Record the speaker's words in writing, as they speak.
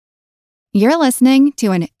You're listening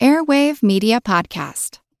to an Airwave Media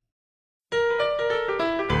Podcast.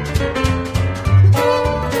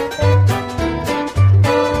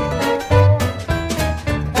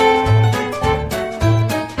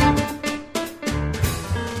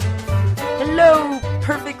 Hello,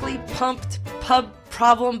 perfectly pumped pub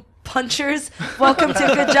problem punchers. Welcome to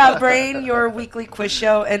Good Job Brain, your weekly quiz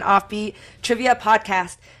show and offbeat trivia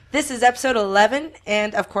podcast. This is episode 11,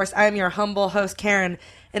 and of course, I'm your humble host, Karen.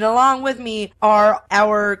 And along with me are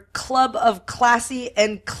our club of classy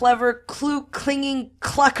and clever clue-clinging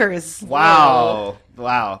cluckers. Wow.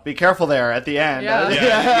 Wow. Be careful there at the end.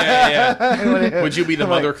 Yeah. Would you be the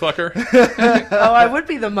mother clucker? Oh, I would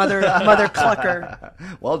be the mother clucker.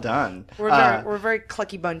 Well done. We're a very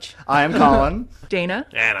clucky bunch. I am Colin. Dana.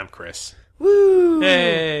 And I'm Chris. Woo!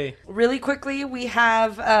 Hey! Really quickly, we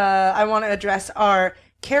have, I want to address our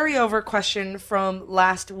carryover question from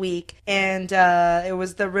last week, and it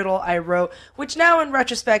was the riddle I wrote, which now in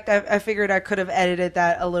retrospect, I figured I could have edited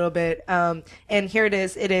that a little bit. And here it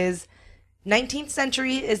is. It is, 19th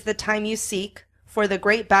century is the time you seek, for the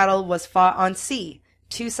great battle was fought on sea.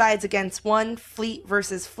 Two sides against one, fleet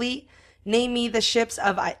versus fleet. Name me the ships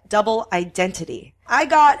of double identity. I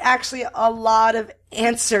got actually a lot of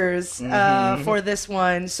answers for this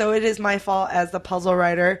one, so it is my fault as the puzzle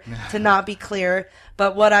writer to not be clear.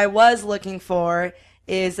 But what I was looking for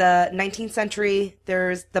is 19th century,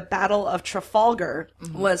 there's the Battle of Trafalgar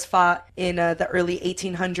was fought in the early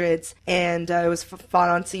 1800s, and it was fought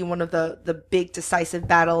on sea, one of the big decisive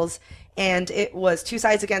battles. And it was two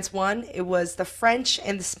sides against one. It was the French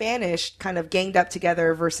and the Spanish kind of ganged up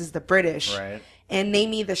together versus the British. Right. And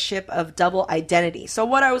name me the ship of double identity. So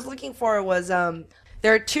what I was looking for was, there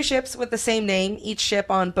are two ships with the same name, each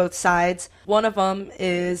ship on both sides. One of them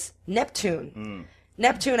is Neptune.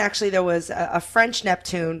 Neptune, actually, there was a French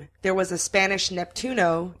Neptune, there was a Spanish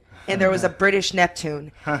Neptuno, and there was a British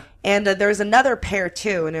Neptune. And there was another pair,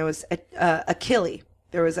 too, and it was Achille.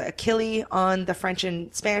 There was Achille on the French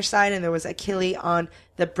and Spanish side, and there was Achille on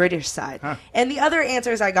the British side. And the other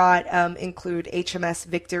answers I got include HMS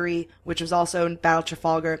Victory, which was also in Battle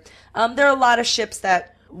Trafalgar. There are a lot of ships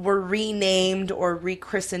that were renamed or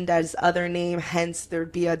rechristened as other name, hence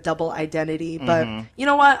there'd be a double identity. But you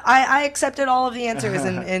know what? I accepted all of the answers,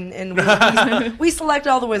 and we selected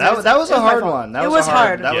all the wizards. That was a hard one. It was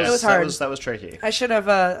hard. That It was hard. That was tricky. I should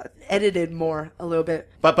have edited more a little bit.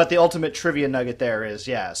 But the ultimate trivia nugget there is,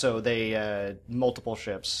 so they, multiple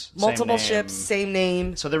ships. Multiple same ships, name. same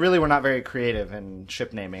name. So they really were not very creative in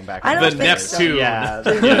ship naming back I in don't The the think days. so. Neptune. Yeah.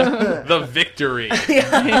 The Victory.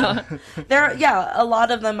 A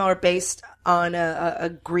lot of them are based on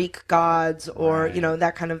a Greek gods or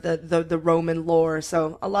that kind of the Roman lore.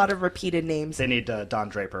 So a lot of repeated names. They need Don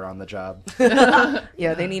Draper on the job.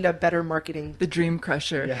 Yeah, they need a better marketing. The Dream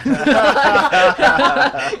Crusher. Yeah,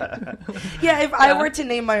 if I were to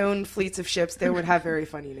name my own fleets of ships, they would have very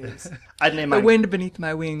funny names. I'd name The mine. wind beneath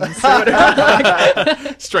my wings.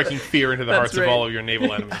 Striking fear into the hearts right. of all of your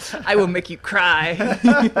naval enemies. I will make you cry.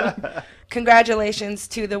 Congratulations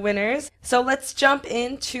to the winners. So let's jump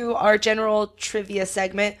into our general trivia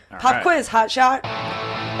segment. Pop right. quiz, hot shot.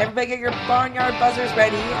 Everybody get your barnyard buzzers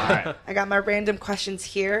ready. right. I got my random questions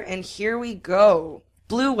here, and here we go.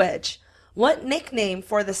 Blue Wedge. What nickname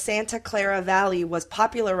for the Santa Clara Valley was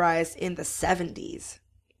popularized in the 70s?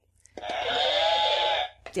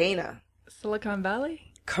 Dana. Silicon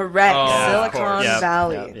Valley? Correct. Oh, of Silicon course. Yep,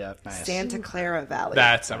 Valley. yep, nice. Santa Clara Valley.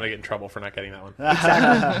 I'm going to get in trouble for not getting that one.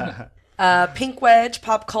 Pink Wedge,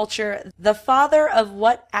 pop culture. The father of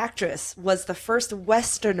what actress was the first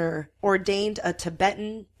Westerner ordained a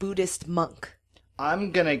Tibetan Buddhist monk?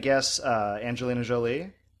 I'm going to guess Angelina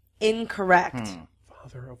Jolie. Incorrect.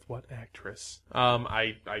 Father of what actress?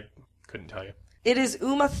 I couldn't tell you. It is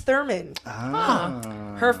Uma Thurman.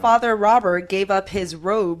 Her father, Robert, gave up his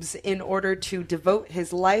robes in order to devote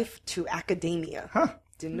his life to academia.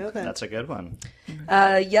 Didn't know that. That's a good one.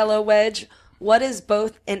 Yellow Wedge. What is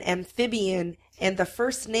both an amphibian and the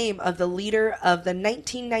first name of the leader of the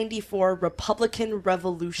 1994 Republican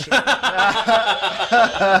Revolution? That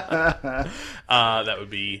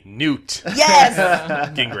would be Newt Yes!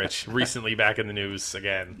 Gingrich, recently back in the news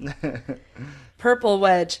again. Purple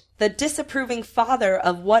Wedge. The disapproving father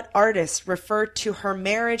of what artist referred to her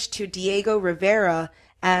marriage to Diego Rivera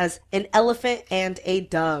as an elephant and a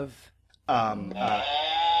dove? Frida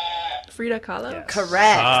Kahlo? Yes.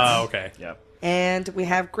 Correct. Okay. Yep. And we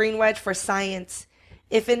have Green Wedge for science.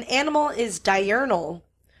 If an animal is diurnal,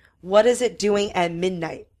 what is it doing at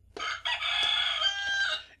midnight?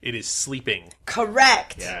 It is sleeping.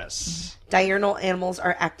 Correct. Yes. Diurnal animals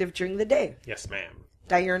are active during the day. Yes, ma'am.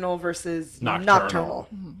 Diurnal versus Nocturnal. nocturnal.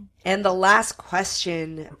 And the last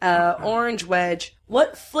question, Orange Wedge,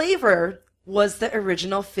 what flavor was the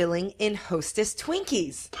original filling in Hostess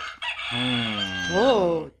Twinkies?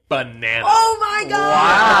 Whoa. Banana. Oh my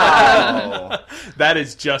god! Wow. That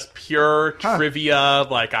is just pure trivia.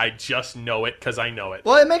 Like, I just know it because I know it.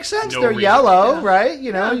 Well, it makes sense. No They're reason. yellow, right?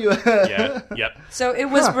 You know, you. Yeah, yep. So it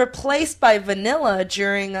was replaced by vanilla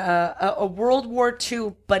during a World War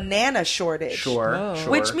II banana shortage. Sure.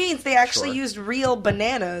 Which means they actually Sure. used real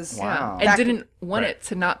bananas. Wow. And Back- didn't want Right. it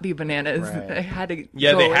to not be bananas. Right. They had to.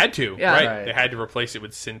 Yeah, go they with- had to. Yeah. Right. Right. They had to replace it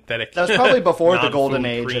with synthetic. That was probably before the non-food golden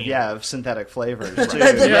age cream. of synthetic flavors too.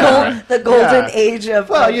 The golden age of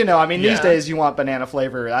Well, you know, I mean, these Yeah. days you want banana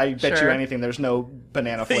flavor. I bet you Sure. anything there's no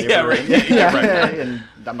banana flavor. Yeah, right. Yeah, right. And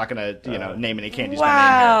I'm not gonna, name any candies.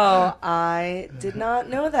 Wow, I did not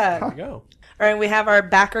know that. There you go. All right, we have our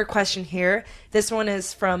backer question here. This one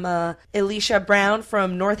is from Alicia Brown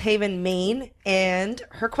from North Haven, Maine. And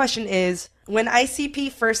her question is, when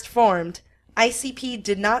ICP first formed, ICP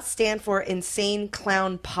did not stand for Insane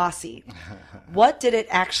Clown Posse. What did it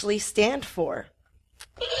actually stand for?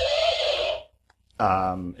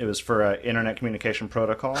 It was for internet communication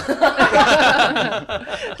protocol.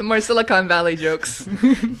 The more Silicon Valley jokes.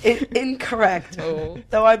 Incorrect. Oh.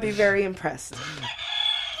 Though I'd be very impressed.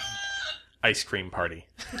 Ice cream party.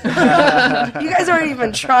 You guys aren't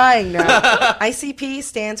even trying now. ICP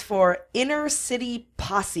stands for Inner City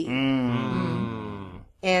Posse.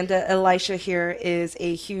 And Elisha here is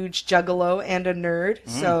a huge juggalo and a nerd,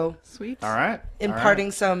 so Sweet. All right.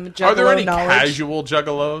 imparting some juggalo Are there any knowledge. casual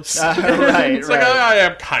juggalos? Right. It's like, oh, I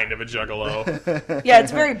am kind of a juggalo. Yeah,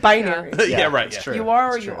 it's very binary. Yeah, right. It's Yeah. true. You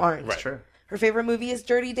are or It's you true. aren't. It's true. Her favorite movie is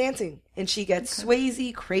Dirty Dancing, and she gets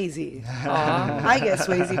Swayze crazy. Aw. I get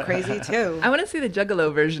Swayze crazy too. I want to see the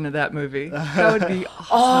Juggalo version of that movie. That would be awesome.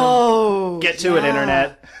 Oh, Get to it,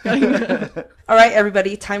 internet. All right,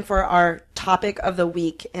 everybody, time for our topic of the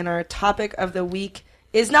week. And our topic of the week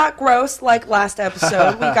is not gross like last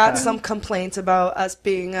episode. We got some complaints about us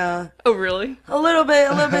being Oh, really? a little bit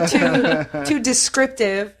too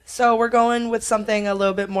descriptive. So we're going with something a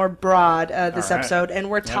little bit more broad this All right. episode, and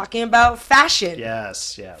we're talking about fashion.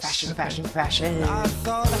 Yes. Yes. Fashion. I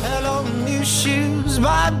thought, hello, new shoes,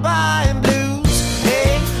 bye-bye blues.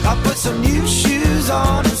 Hey, I put some new shoes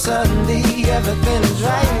on and suddenly everything's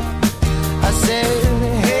right. I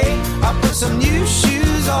said, hey, I put some new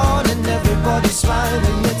shoes on and everybody's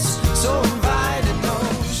smiling. It's so inviting, no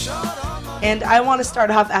short on my... And I want to start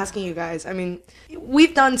off asking you guys. I mean,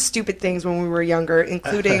 we've done stupid things when we were younger,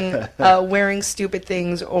 including wearing stupid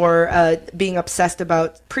things or being obsessed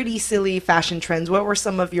about pretty silly fashion trends. What were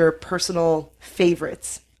some of your personal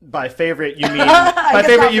favorites? By favorite, you mean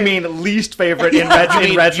guess not least favorite in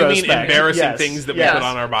You retrospect. mean embarrassing Yes. things that Yes. we put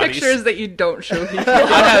on our bodies? Pictures that you don't show people.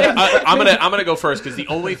 I'm gonna go first because the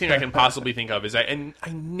only thing I can possibly think of is I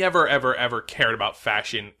never ever cared about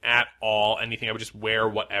fashion at all. Anything I would just wear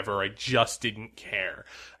whatever. I just didn't care.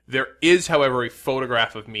 There is, however, a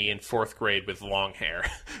photograph of me in 4th grade with long hair,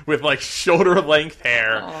 with like shoulder length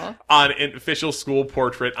hair on an official school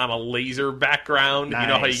portrait on a laser background. You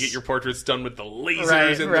know how you Nice. get your portraits done with the lasers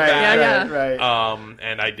Right, in the right, back. Yeah, right.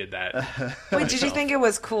 And I did that. Wait, did you think it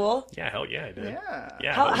was cool? Yeah, hell yeah, I did. Yeah.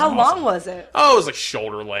 Yeah. How, that was how awesome. long was it? Oh, it was like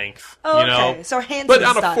shoulder length. Oh, you know? okay. So Hanson But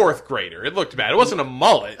on style. a 4th grader, it looked bad. It wasn't a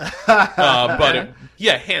mullet, but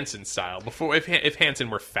Hanson style. Before, if Hanson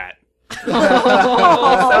were fat. So cute.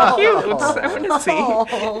 I want to see.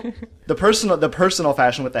 The personal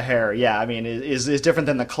fashion with the hair, yeah, I mean, is different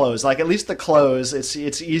than the clothes. Like, at least the clothes, it's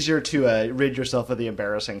easier to rid yourself of the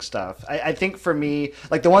embarrassing stuff. I think for me,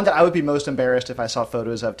 like, the one that I would be most embarrassed if I saw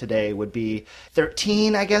photos of today would be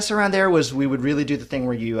 13, I guess, around there, was we would really do the thing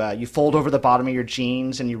where you fold over the bottom of your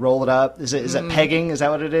jeans and you roll it up. Is it pegging? Is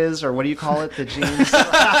that what it is? Or what do you call it, the jeans?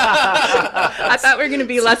 I thought we were going to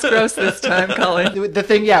be less gross this time, Colin. The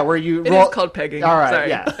thing, yeah, where you It roll... is called pegging. All right, Sorry.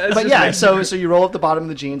 yeah, I was but just yeah, making so you roll up the bottom of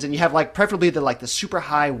the jeans, and you have like preferably the super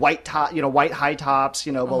high white top, white high tops,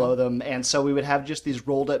 below them, and so we would have just these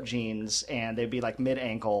rolled up jeans, and they'd be like mid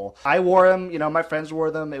ankle. I wore them, my friends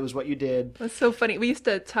wore them. It was what you did. That's so funny. We used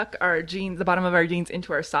to tuck our jeans, the bottom of our jeans,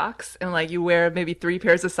 into our socks, and like you wear maybe 3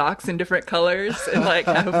 pairs of socks in different colors, and like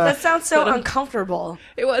have, That sounds so uncomfortable.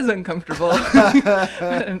 it was uncomfortable.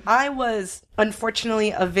 I was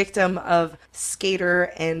unfortunately a victim of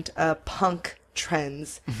skater and punk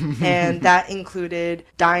trends, and that included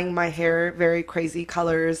dyeing my hair very crazy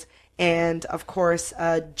colors and of course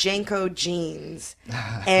Janko jeans.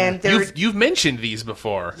 And You've mentioned these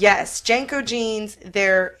before. yes, Janko jeans.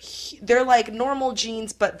 They're like normal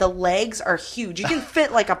jeans, but the legs are huge. You can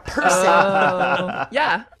fit like a person.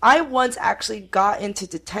 Yeah. I once actually got into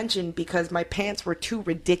detention because my pants were too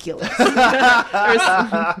ridiculous. They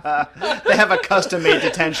have a custom-made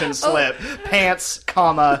detention slip. Pants,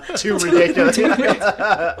 comma, too ridiculous.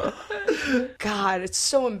 God, it's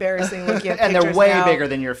so embarrassing looking at And they're pictures way now. bigger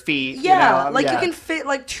than your feet. Yeah, you know? like Yeah. you can fit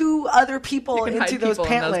like two other people You can into hide those people in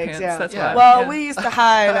pant those legs. pants, Yeah. that's why. Well, Yeah. we used to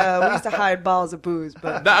hide balls of booze,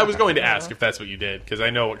 but I was going to ask if that's what you did, because I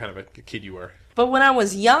know what kind of a kid you were. when I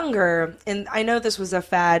was younger, and I know this was a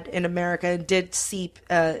fad in America and did seep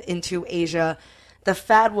into Asia. The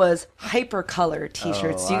fad was hypercolor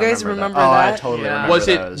T-shirts. Do you I guys remember Oh, that? I totally Yeah. remember Was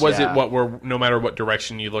it those, was yeah. it what were no matter what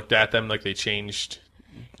direction you looked at them, like they changed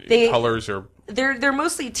They- colors or They're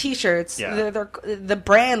mostly T-shirts. Yeah. The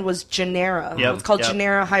brand was Genera. Yep, It's called yep,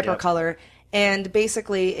 Genera yep. Hypercolor, and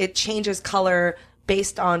basically it changes color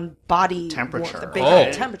based on body Temperature. warmth, based Oh.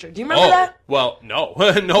 on temperature. Do you remember that? Well, no.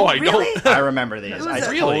 No, I really? don't. I remember these. was I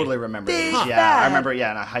a totally remember big these. Yeah, fad. I remember.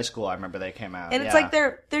 Yeah, in high school, I remember they came out. And it's yeah. like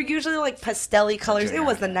they're usually like pastel-y colors. Genera, It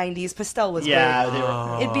was the 90s. Pastel was Yeah, great. they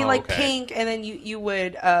were. It'd be like okay. pink, and then you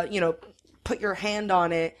would put your hand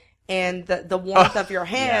on it, and the warmth of your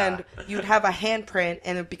hand, you'd have a handprint,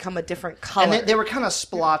 and it'd become a different color. And they were kind of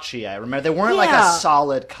splotchy, I remember. They weren't like Yeah. a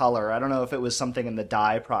solid color. I don't know if it was something in the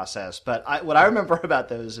dye process, but what I remember about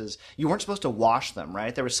those is you weren't supposed to wash them,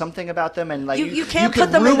 right? There was something about them, and like You can't could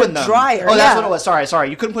put them in ruin the dryer, Oh, that's yeah. what it was. Sorry.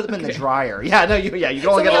 You couldn't put them in the dryer. Yeah, no, you can only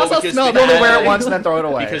Somebody get else will because smell the- you only wear it bad. once and then throw it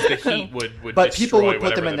away. Because the heat would But people destroy would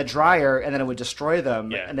put them whatever in the dryer, and then it would destroy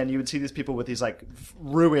them. Yeah. And then you would see these people with these like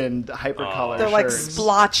ruined hypercolor They're like shirts.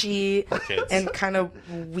 splotchy kids. and kind of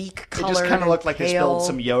weak It color. just kind of looked like they pale. spilled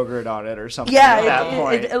some yogurt on it or something. Yeah, at that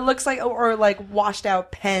point. it looks like, or like washed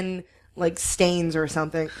out pen like stains or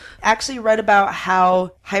something. Actually read about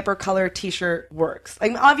how hypercolor t-shirt works.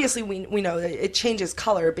 Like obviously we know that it changes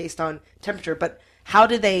color based on temperature, but how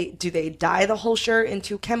do they dye the whole shirt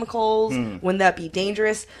into chemicals? Wouldn't that be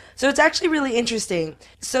dangerous? So it's actually really interesting.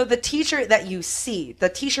 So the t-shirt that you see, the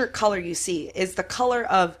t-shirt color you see is the color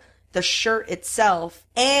of the shirt itself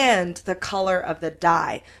and the color of the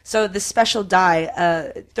dye. So the special dye,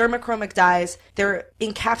 thermochromic dyes, they're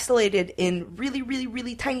encapsulated in really, really,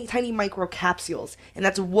 really tiny, tiny microcapsules, and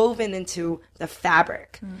that's woven into the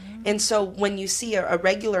fabric. And so when you see a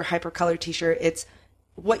regular hypercolor t-shirt, it's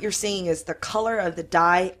what you're seeing is the color of the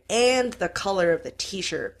dye and the color of the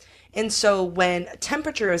t-shirt. And so when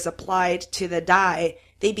temperature is applied to the dye,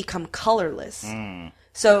 they become colorless.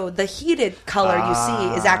 So the heated color you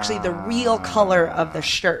see is actually the real color of the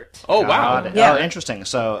shirt. Oh, wow. Got it. Yeah. Oh, interesting.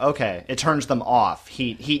 So, okay, it turns them off.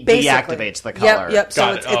 Heat Basically. deactivates the color. Yep. So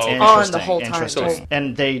Got it's it. Oh, on Interesting, the whole time. interesting.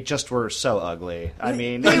 And they just were so ugly. I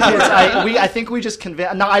mean, I think we just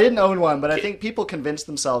convinced. No, I didn't own one, but I think people convinced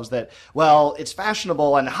themselves that, well, it's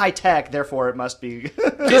fashionable and high tech, therefore it must be.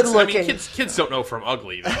 Good I mean, looking. kids don't know from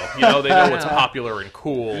ugly though. You know, they know what's popular and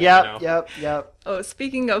cool. Yep, you know? yep. Oh,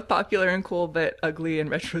 speaking of popular and cool, but ugly in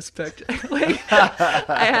retrospect, like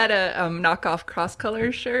I had a knockoff cross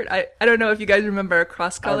colors shirt. I don't know if you guys remember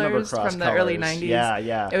cross colors from the early cross-colors. 90s.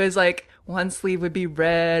 Yeah. It was like one sleeve would be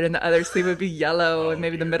red and the other sleeve would be yellow and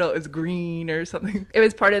maybe the middle is green or something. It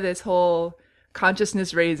was part of this whole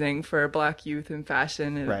consciousness raising for Black youth in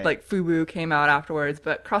fashion, and Right. like FUBU came out afterwards,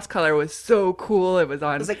 but cross color was so cool. It was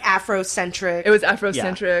on. It was like Afrocentric. It was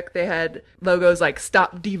Afrocentric. They had logos like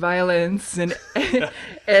 "Stop D-Violence" and you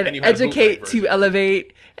and had a "Educate bootleg to version.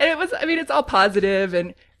 Elevate." And it was, I mean, it's all positive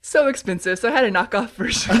and so expensive. So I had a knockoff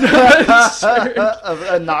version of the shirt.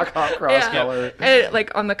 A knockoff cross color. And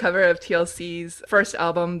like on the cover of TLC's first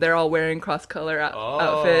album, they're all wearing cross color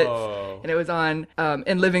outfits, and it was on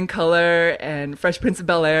In Living Color and Fresh Prince of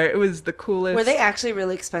Bel-Air. It was the coolest. Were they actually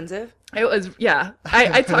really expensive? It was, yeah.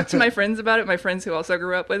 I talked to my friends about it, my friends who also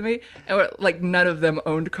grew up with me, and like none of them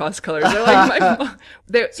owned cross colors. They're like, my mom,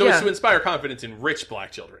 So yeah, it's to inspire confidence in rich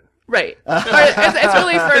Black children. right. Or it's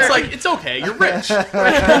really for, It's like, it's okay, you're rich.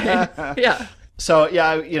 yeah. So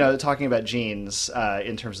yeah, talking about jeans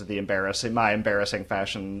in terms of my embarrassing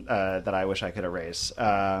fashion that I wish I could erase.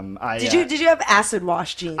 Did you have acid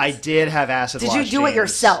wash jeans? I did have acid Did wash you do it jeans.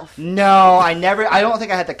 yourself? No, I never. I don't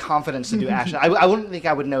think I had the confidence to do acid. I wouldn't think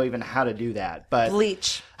I would know even how to do that. But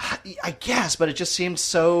Bleach. I guess, but it just seemed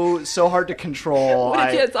so hard to control.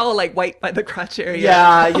 What if it's all like white by the crotch area?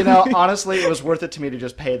 Yeah, honestly, it was worth it to me to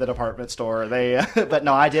just pay the department store. But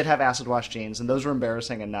no, I did have acid wash jeans, and those were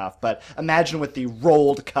embarrassing enough. But imagine with the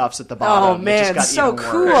rolled cuffs at the bottom. Oh man, it just got so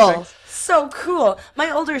even cool, worse. so cool.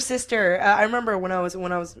 My older sister, I remember when I was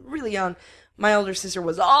really young. My older sister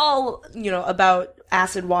was all, about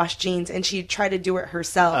acid wash jeans, and she'd try to do it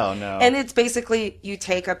herself. Oh, no. And it's basically you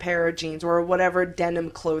take a pair of jeans or whatever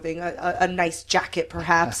denim clothing, a nice jacket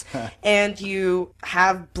perhaps, and you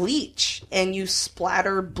have bleach, and you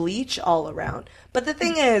splatter bleach all around. But the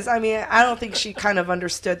thing is, I I don't think she kind of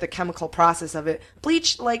understood the chemical process of it.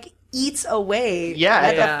 Bleach, eats away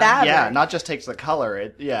at the fabric. Yeah, not just takes the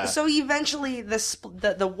color. So eventually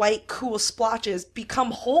the white cool splotches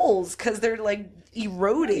become holes because they're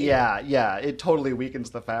eroding. Yeah, it totally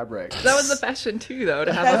weakens the fabric. That was the fashion too, though,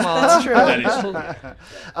 to have them all. That's true. That is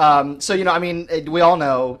true. So, we all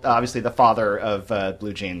know, obviously, the father of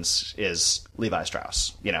blue jeans is Levi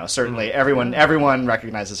Strauss. Certainly everyone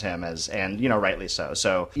recognizes him and rightly so.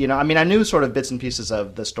 So, I knew sort of bits and pieces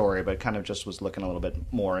of the story, but kind of just was looking a little bit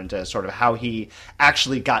more into sort of how he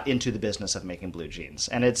actually got into the business of making blue jeans.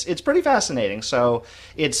 And it's pretty fascinating. So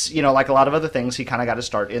it's, like a lot of other things, he kind of got his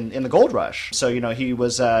start in the gold rush. So, he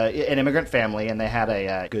was an immigrant family, and they had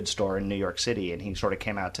a goods store in New York City, and he sort of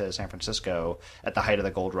came out to San Francisco at the height of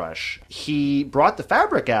the gold rush. He brought the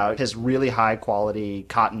fabric out, his really high quality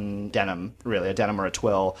cotton denim, really a denim or a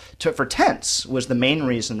twill, for tents was the main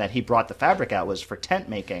reason that he brought the fabric out, was for tent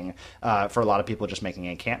making, for a lot of people just making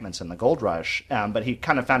encampments in the gold rush. But he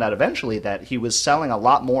kind of found out eventually that he was selling a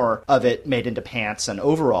lot more of it made into pants and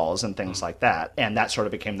overalls and things like that, and that sort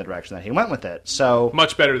of became the direction that he went with it. So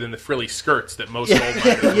much better than the frilly skirts that most gold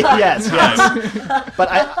miners yes. But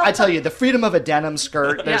I tell you, the freedom of a denim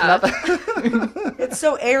skirt, there's nothing. It's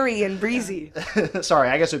so airy and breezy. Sorry,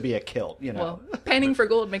 I guess it would be a kilt, Well, panning for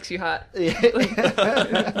gold makes you hot. You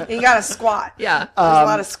gotta squat. Yeah. There's a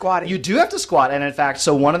lot of squatting. You do have to squat, and in fact,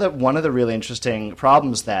 so one of the really interesting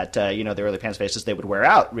problems that the early pants faced is they would wear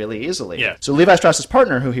out really easily. Yeah. So Levi Strauss's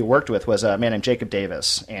partner, who he worked with, was a man named Jacob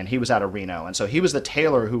Davis, and he was out of Reno, and so he was the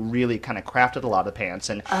tailor who really kind of crafted a lot of the pants,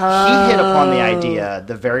 and he hit upon the idea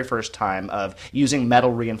the very first time of using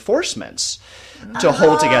metal reinforcements to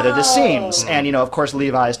hold together the seams. And, of course,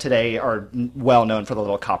 Levi's today are well known for the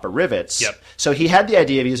little copper rivets. Yep. So he had the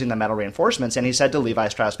idea of using the metal reinforcements, and he said to Levi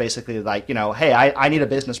Strauss basically hey, I need a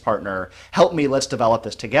business partner. Help me. Let's develop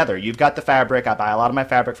this together. You've got the fabric. I buy a lot of my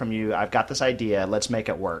fabric from you. I've got this idea. Let's make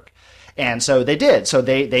it work. And so they did. So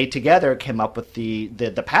they together came up with the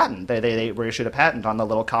patent. They were issued a patent on the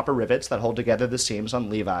little copper rivets that hold together the seams on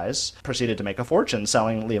Levi's. Proceeded to make a fortune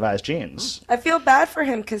selling Levi's jeans. I feel bad for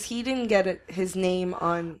him because he didn't get his name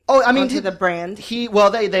on. Onto the brand.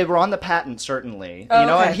 They were on the patent certainly. Okay.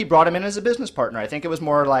 And he brought him in as a business partner. I think it was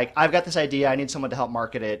more like, I've got this idea. I need someone to help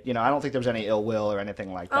market it. I don't think there was any ill will or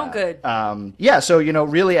anything like that. Oh, good. So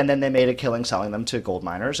really, and then they made a killing selling them to gold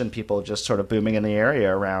miners and people just sort of booming in the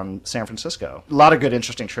area around San Francisco. A lot of good,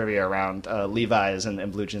 interesting trivia around Levi's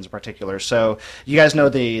and blue jeans in particular. So you guys know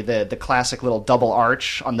the classic little double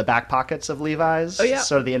arch on the back pockets of Levi's? Oh, yeah.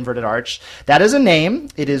 Sort of the inverted arch. That is a name.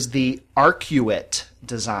 It is the Arcuate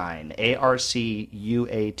design, Arcuate.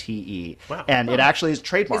 Wow. And it actually is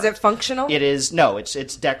trademarked. Is it functional? It is. No, it's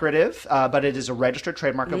decorative, but it is a registered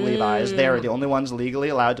trademark of Levi's. They are the only ones legally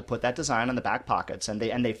allowed to put that design on the back pockets, and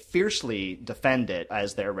they fiercely defend it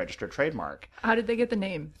as their registered trademark. How did they get the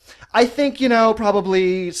name? I think,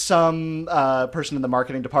 probably some person in the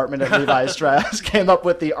marketing department at Levi Strauss came up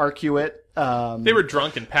with the Arcuate. They were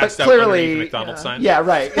drunk and passed out clearly, underneath the McDonald's sign. Yeah,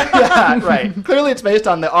 right. Yeah, right. Clearly it's based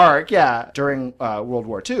on the Ark, yeah. During World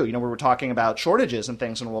War II, we were talking about shortages and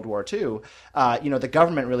things in World War II. The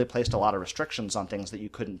government really placed a lot of restrictions on things that you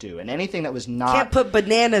couldn't do. And anything that was not... Can't put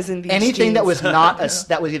bananas in these Anything jeans. that was not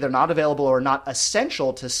that was either not available or not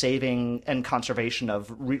essential to saving and conservation of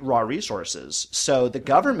raw resources. So the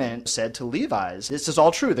government said to Levi's, this is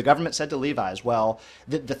all true, the government said to Levi's, well,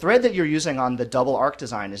 the thread that you're using on the double arc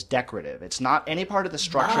design is decorative. It's not any part of the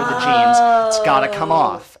structure of the jeans. It's got to come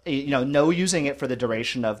off. No using it for the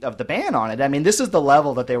duration of the ban on it. I mean, this is the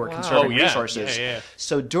level that they were conserving resources. Yeah.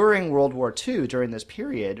 So during World War II, during this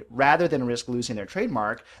period, rather than risk losing their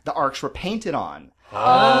trademark, the arcs were painted on.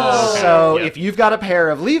 So Yeah. if you've got a pair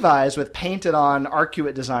of Levi's with painted on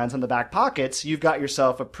arcuate designs on the back pockets, you've got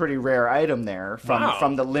yourself a pretty rare item there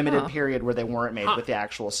from the limited period where they weren't made with the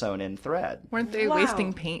actual sewn-in thread. Weren't they Wow.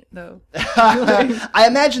 wasting paint though? I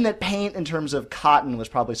imagine that paint in terms of cotton was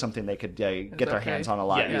probably something they could get their okay. hands on a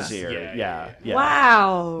lot Yeah. easier. Yeah.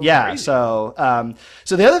 Wow. Yeah. So,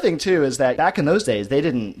 so the other thing too is that back in those days they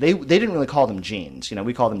didn't really call them jeans.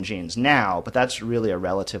 We call them jeans now, but that's really a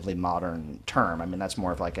relatively modern term. I mean, that's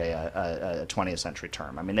more of like a 20th century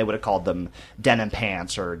term. I mean, they would have called them denim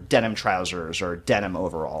pants or denim trousers or denim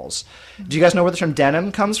overalls. Do you guys know where the term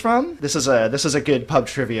denim comes from? This is a good pub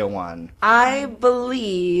trivia one. I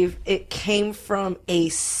believe it came from a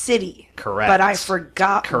city. Correct. But I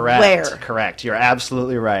forgot Correct. where. Correct. You're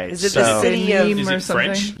absolutely right. Is it the So- city of... Nîmes Is or it something?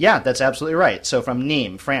 French? Yeah, that's absolutely right. So from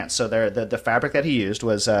Nîmes, France. So the fabric that he used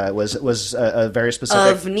was a very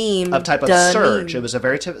specific Of Nîmes, type of de serge. Nîmes. It was a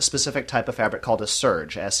very specific type of fabric called a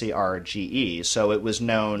serge, serge. So it was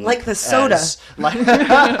known Like the soda.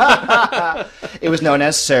 It was known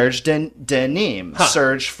as serge de Nîmes,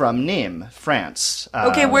 serge from Nîmes, France.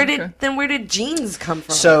 Okay, where did jeans come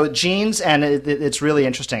from? So jeans, and it's really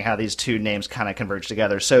interesting how these two names kind of converge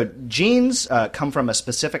together. So jeans come from a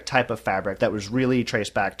specific type of fabric that was really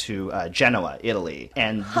traced back to Genoa, Italy.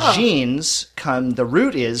 And jeans the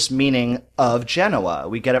root is meaning of Genoa.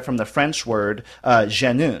 We get it from the French word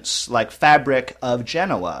genus, like fabric of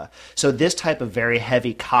Genoa. So this type of very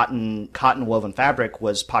heavy cotton woven fabric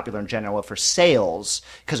was popular in Genoa for sails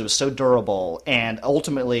because it was so durable, and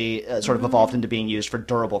ultimately sort of evolved into being used for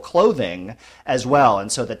durable clothing as well.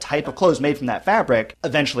 And so the type of clothes made from that fabric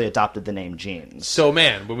eventually adopted the name jeans. So,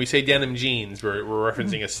 man, when we say denim jeans, we're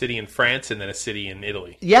referencing a city in France and then a city in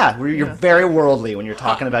Italy. Yeah, you're very worldly when you're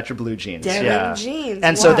talking about your blue jeans. Denim yeah. jeans,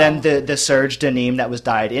 And so wow. then the serge denim that was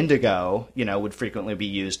dyed indigo, would frequently be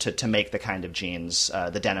used to make the kind of jeans,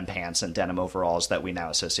 the denim pants and denim overalls that we now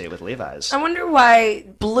associate with Levi's. I wonder why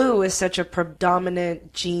blue is such a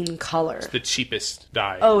predominant jean color. The cheapest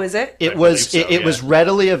dye. Oh, is it? It I was believe so, it yeah. was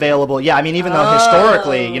readily available. Yeah, I mean, even though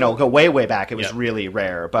historically, go way back, it was Yep. really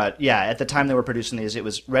rare. But yeah, at the time they were producing these, it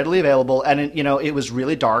was readily available, and it was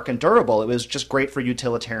really dark and durable. It was just great for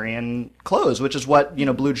utilitarian clothes, which is what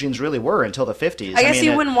blue jeans really were until the 50s. I guess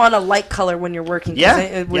mean, you wouldn't want a light color when you're working because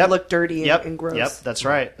it would look dirty and gross. Yep, that's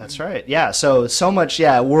right. That's right. Yeah, so much,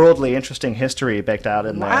 worldly interesting history baked out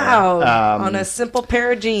in there. Wow. On a simple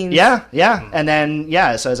pair of jeans. Yeah. And then,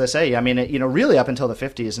 so as I say, I mean, really up until the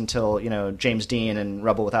 50s, until, James Dean and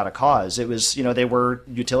Rebel Without a Cause, it was, they were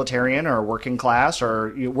utilitarian or working class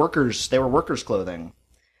or workers. They were workers' clothing.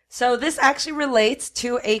 So this actually relates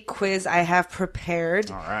to a quiz I have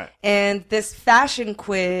prepared. All right. And this fashion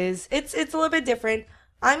quiz, it's a little bit different.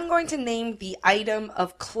 I'm going to name the item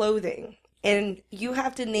of clothing, and you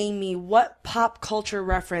have to name me what pop culture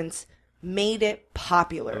reference made it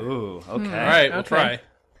popular. Ooh, okay. All right, we'll Okay. try.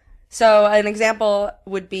 So an example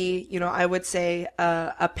would be, I would say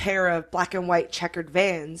a pair of black and white checkered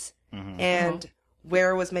Vans, and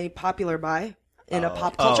where was made popular by in a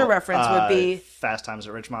pop culture reference would be Fast Times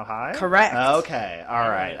at Ridgemont High? Correct. Okay, all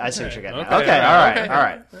right. I see what you're getting at. Okay, Okay, all all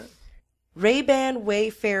right. Ray-Ban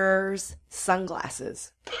Wayfarers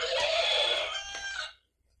sunglasses.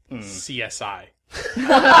 CSI.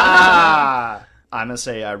 I'm going to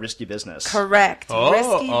say Risky Business. Correct. Oh,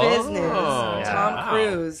 Risky oh. Business. Yeah. Tom Wow.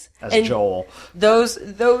 Cruise. As And Joel. Those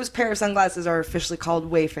pair of sunglasses are officially called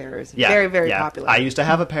Wayfarers. Yeah, Very, very yeah. popular. I used to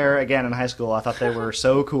have a pair, again, in high school. I thought they were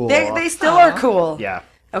so cool. They still are cool. Yeah.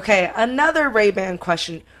 Okay, another Ray-Ban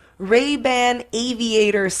question. Ray-Ban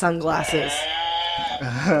Aviator sunglasses.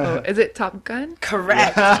 Oh, is it Top Gun?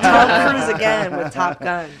 Correct. Tom Cruise again with Top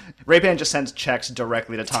Gun. Ray-Ban just sends checks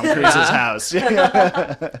directly to Tom Cruise's house.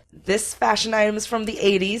 This fashion item is from the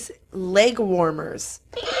 80s. Leg warmers.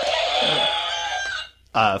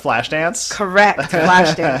 Flashdance? Correct.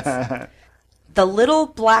 Flashdance. The little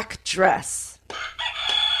black dress.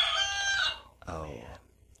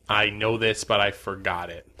 I know this, but I forgot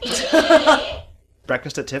it.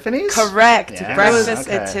 Breakfast at Tiffany's? Correct. Yeah. Breakfast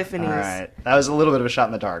Okay. at Tiffany's. All right. That was a little bit of a shot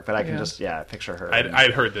in the dark, but I can Yeah. just, picture her.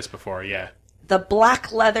 I'd heard this before, yeah. The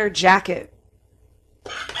black leather jacket.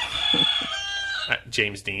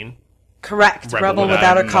 James Dean. Correct. Rebel Rebel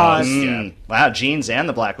Without Without a Cause. Yeah. Wow, jeans and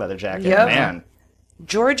the black leather jacket. Yep. Man.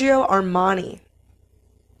 Giorgio Armani.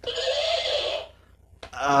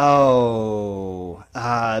 Oh.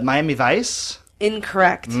 Miami Vice?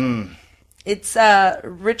 Incorrect. It's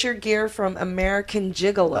Richard Gere from American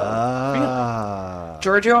Gigolo.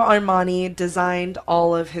 Giorgio Armani designed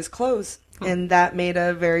all of his clothes. and that made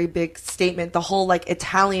a very big statement. The whole like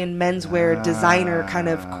Italian menswear designer kind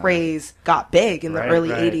of craze got big in the early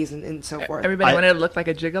 80s and so forth. Everybody wanted to look like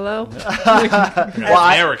a gigolo.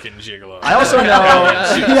 American gigolo. I also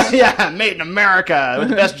know, yeah, made in America with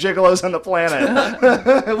the best gigolos on the planet.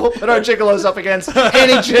 We'll put our gigolos up against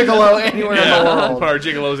any gigolo anywhere in the world. Put our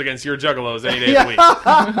gigolos against your juggalos any day of the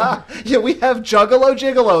week. Yeah, we have juggalo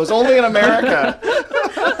gigolos only in America.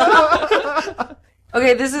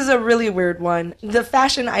 Okay, this is a really weird one. The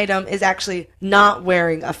fashion item is actually not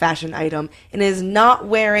wearing a fashion item and is not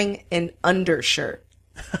wearing an undershirt.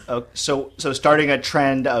 Oh, so starting a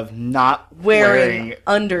trend of not Wearing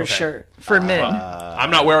undershirt. For men.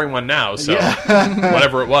 I'm not wearing one now, so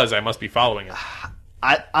whatever it was, I must be following it.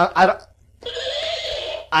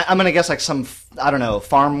 I'm gonna guess like some, I don't know,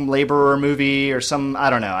 farm laborer movie or some, I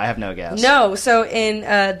don't know. I have no guess. No, so in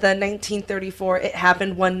the 1934 It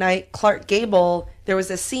Happened One Night, Clark Gable, there was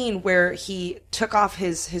a scene where he took off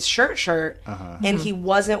his shirt and he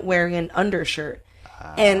wasn't wearing an undershirt.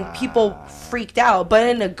 And people freaked out, but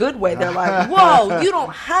in a good way. They're like, whoa, you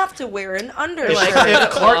don't have to wear an undershirt. If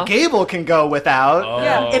Clark Gable can go without.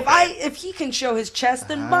 Yeah, if he can show his chest,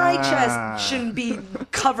 then my chest shouldn't be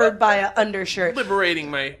covered by an undershirt. Liberating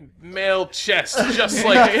my male chest, just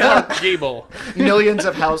like Clark Gable. Millions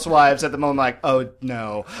of housewives at the moment like, oh,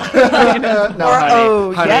 no.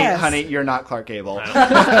 No, Or, honey, you're not Clark Gable.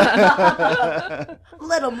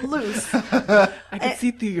 Let him loose. I can see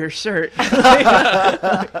through your shirt.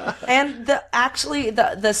 And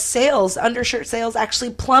the sales, undershirt sales,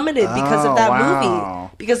 actually plummeted because of that movie.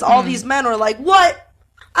 Because all these men were like, what?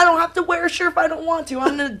 I don't have to wear a shirt if I don't want to.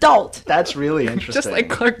 I'm an adult. That's really interesting. Just like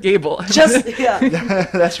Clark Gable.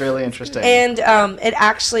 That's really interesting. And it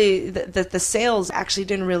actually, the sales actually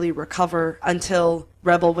didn't really recover until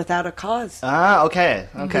Rebel Without a Cause. Ah, okay.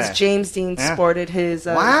 Because James Dean sported his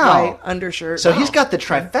Wow. white undershirt. So he's got the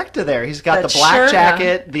trifecta there. He's got That the black shirt,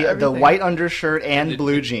 jacket, the everything. white undershirt, and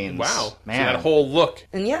blue jeans. Wow. Man. So that whole look.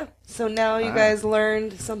 And yeah, so now you guys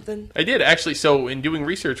learned something. I did, actually. So in doing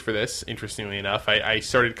research for this, interestingly enough, I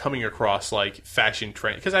started coming across, like, fashion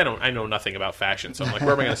trends. Because I know nothing about fashion, so I'm like,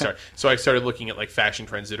 where am I going to start? So I started looking at, like, fashion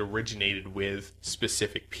trends that originated with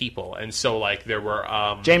specific people. And so, like, there were...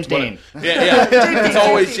 James Dean. Yeah. It's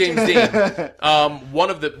always James Dean. One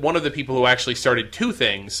of the people who actually started two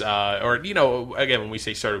things, or, you know, again, when we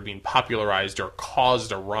say started being popularized or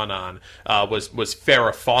caused a run on, was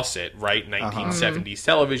Farrah Fawcett, right? 1970s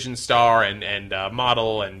television star and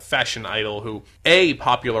model and fashion idol who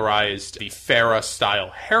popularized the Farrah style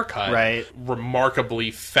haircut, right?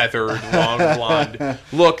 Remarkably feathered, long blonde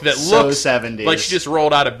look that So looks 70s. like she just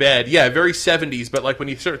rolled out of bed. Yeah, very 70s. But like when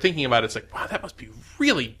you start thinking about it, it's like, wow, that must be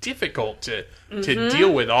really difficult to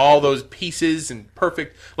deal with all those pieces and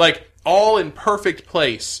perfect, like all in perfect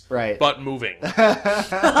place, right? But moving.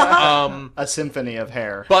 A symphony of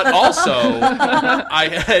hair. But also, I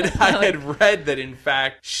had read that in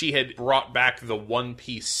fact she had brought back the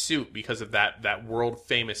one-piece suit because of that world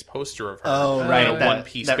famous poster of her. Oh, right. In a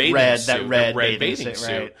one-piece that bathing red- suit. that red red bathing bathing suit,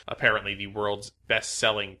 suit. right. Apparently the world's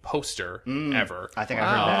best-selling poster ever. I think I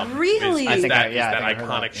heard that. Really? Is I think that, I- is yeah, I that think I heard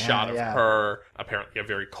iconic that. shot Yeah. of her, apparently a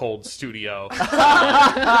very cold studio,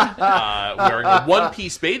 wearing a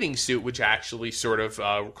one-piece bathing suit, which actually sort of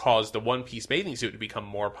caused the one-piece bathing suit to become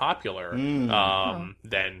more popular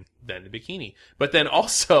than the bikini. But then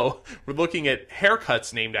also, we're looking at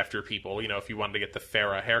haircuts named after people, you know, if you wanted to get the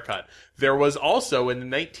Farrah haircut. There was also in the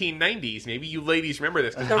 1990s, maybe you ladies remember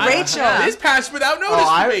this. The Rachel. This passed without notice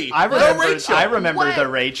to me. I The remember. Rachel. I remember What? the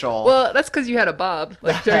Rachel. Well, that's because you had a bob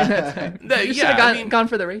like during that time. You should have gone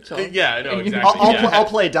for the Rachel. Yeah, no, exactly. I'll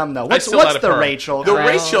play dumb though. I What's still had a the perm. Rachel? The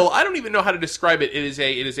Right. Rachel, I don't even know how to describe it. It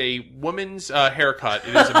is a woman's haircut.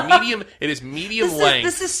 It is a medium. It is medium length.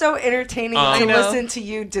 This is so entertaining I to know. listen to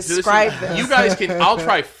you describe this. You guys can. I'll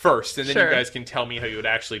try first, and then Sure. you guys can tell me how you would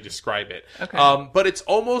actually describe it. Okay. But it's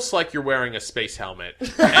almost like you're wearing a space helmet,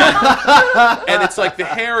 and it's like the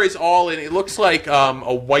hair is all in. It looks like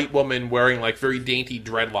a white woman wearing like very dainty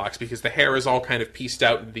dreadlocks because the hair is all kind of pieced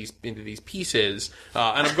out into these pieces.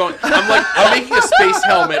 And I'm making a space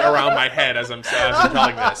helmet around my head as I'm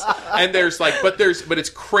telling this. And but it's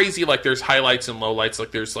crazy. Like there's highlights and lowlights.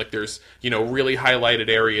 Like there's really highlighted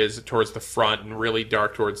areas towards the front and really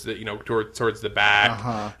dark towards the towards the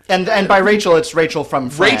back. And by Rachel, it's Rachel from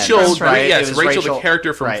Friends. Rachel, right? yes, It was Rachel, the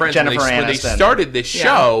character from right, Friends. Jennifer when they Aniston. started this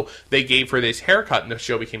show, they gave her this haircut, and the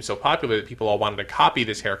show became so popular that people all wanted to copy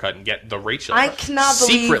this haircut and get the Rachel. I cannot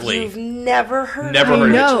Secretly, believe you've never heard never of heard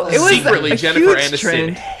it. know. of it. It was Secretly, a Jennifer huge Aniston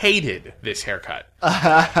trend. hated this haircut.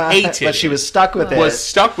 Hated But she it. was stuck with it. Was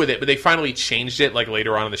stuck with it, but they finally changed it like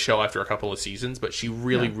later on in the show after a couple of seasons, but she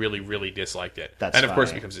really, really disliked it. That's and of course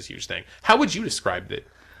it funny. becomes this huge thing. How would you describe it?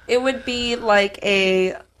 It would be like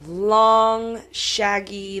a long,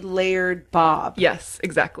 shaggy, layered bob. Yes,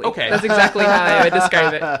 exactly. Okay. That's exactly how I would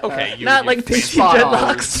describe it. Okay. Not like dainty Spot on.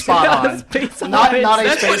 dreadlocks. Spot on. Space Not a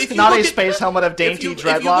That's what- if space, you not look a at- space helmet of dainty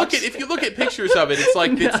dreadlocks. If you look at pictures of it, it's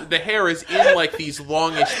like the hair is in like these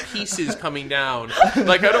longish pieces coming down.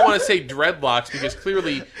 Like I don't want to say dreadlocks because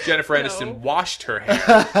clearly Jennifer Aniston washed her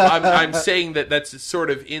hair. I'm saying that that's sort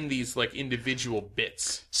of in these like individual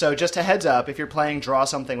bits. So just a heads up, if you're playing Draw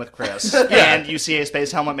Something with Chris and you see a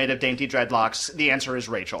space helmet made of dainty dreadlocks, the answer is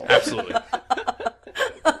Rachel. Absolutely.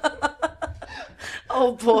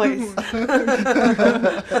 Oh, boys.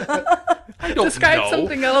 I don't Describe know.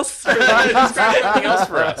 something else. Describe something else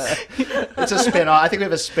for us. It's a spin-off. I think we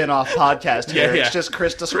have a spin-off podcast here. Yeah. It's just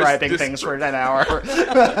Chris describing Chris things for an hour.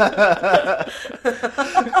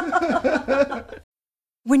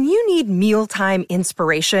 When you need mealtime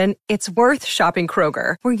inspiration, it's worth shopping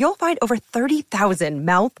Kroger, where you'll find over 30,000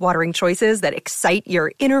 mouth-watering choices that excite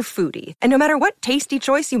your inner foodie. And no matter what tasty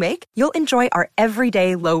choice you make, you'll enjoy our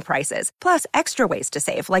everyday low prices, plus extra ways to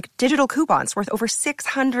save, like digital coupons worth over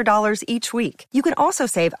 $600 each week. You can also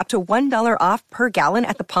save up to $1 off per gallon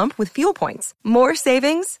at the pump with fuel points. More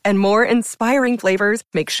savings and more inspiring flavors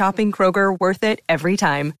make shopping Kroger worth it every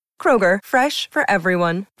time. Kroger, fresh for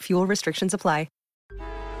everyone. Fuel restrictions apply.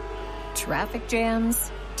 Traffic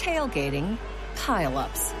jams, tailgating,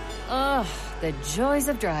 pileups. Ugh, the joys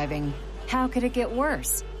of driving. How could it get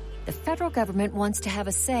worse? The federal government wants to have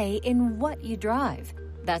a say in what you drive.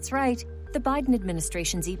 That's right. The Biden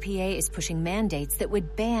administration's EPA is pushing mandates that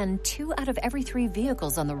would ban 2 out of every 3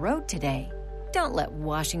 vehicles on the road today. Don't let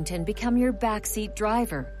Washington become your backseat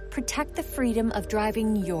driver. Protect the freedom of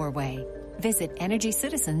driving your way. Visit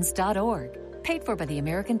EnergyCitizens.org. Paid for by the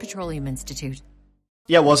American Petroleum Institute.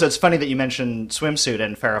 Yeah, well, so it's funny that you mentioned swimsuit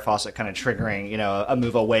and Farrah Fawcett kind of triggering, a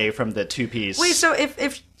move away from the two-piece. Wait, so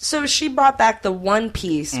if she brought back the one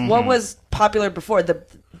piece, what was popular before?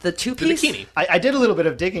 The two The piece? bikini. I did a little bit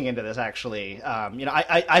of digging into this, actually.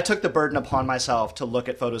 I took the burden upon myself to look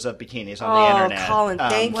at photos of bikinis on the Oh, internet. Colin,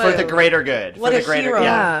 thank for you. the greater good. What for a the greater, hero.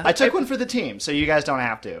 Yeah. Yeah. I took one for the team, so you guys don't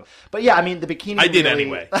have to. But yeah, I mean, the bikini I did really-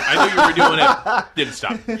 anyway. I knew you were doing it. Didn't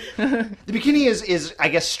stop. The bikini is, I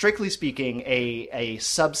guess, strictly speaking, a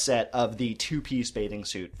subset of the two-piece bathing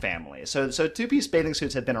suit family. So two-piece bathing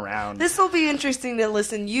suits had been around. This will be interesting to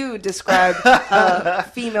listen you describe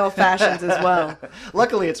female fashions as well.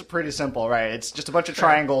 Luckily, it's pretty simple, right? It's just a bunch of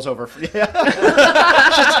triangles over. It's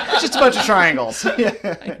just a bunch of triangles. Yeah.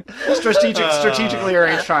 Strategically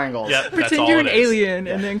arranged triangles. Yeah, that's Pretend all you're it an is. alien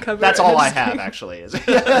and then cover That's it all in I skin. have, actually.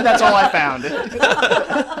 That's all I found.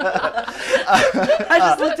 I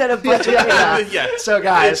just looked at a bunch of Yeah. So,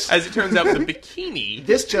 guys, As it turns out, the bikini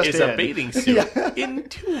This just is a in. bathing suit in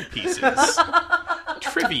 2 pieces.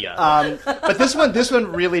 Trivia. but this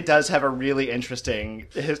one really does have a really interesting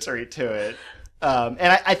history to it.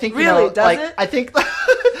 And I think Really? Does it? I think,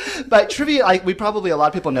 but trivia, we probably a lot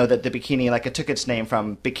of people know that the bikini, it took its name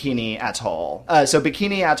from Bikini Atoll. So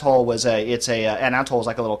Bikini Atoll was an atoll is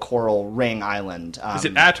like a little coral ring island. is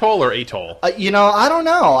it atoll or atoll? I don't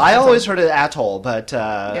know. I always heard it atoll, but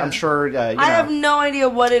I'm sure. I have no idea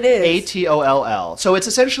what it is. ATOLL. So it's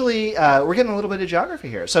essentially we're getting a little bit of geography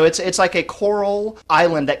here. So it's like a coral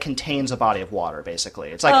island that contains a body of water. Basically,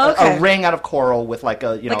 it's like okay. a ring out of coral with like a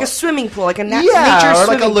like a swimming pool, like a nature or like a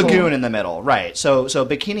swimming lagoon pool. in the middle, right? So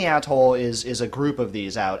Bikini Atoll is a group of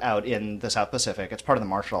these out in the South Pacific. It's part of the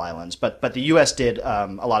Marshall Islands, but the U.S. did a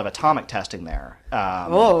lot of atomic testing there.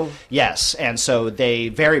 Whoa. Yes, and so they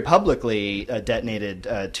very publicly detonated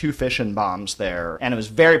 2 fission bombs there, and it was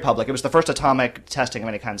very public. It was the first atomic testing of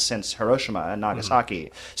any kind since Hiroshima and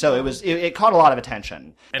Nagasaki. So it caught a lot of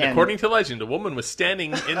attention. And according to legend, a woman was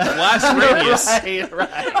standing in the blast radius.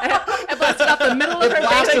 right. It blasted off the middle of her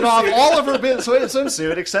Blasted bathing off suit, all of her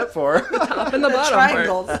swimsuit except for top and the bottom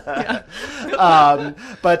Triangles.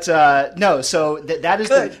 but no, so that is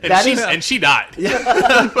Good. And she died.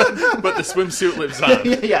 but the swimsuit lives on.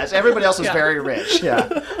 yes, everybody else was very rich. Yeah.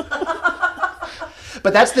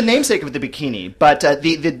 But that's the namesake of the bikini. But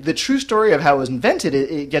the true story of how it was invented,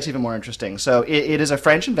 it gets even more interesting. So it is a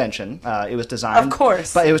French invention. It was designed, Of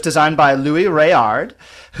course. but it was designed by Louis Réard,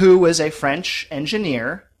 who was a French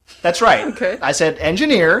engineer That's right. Okay. I said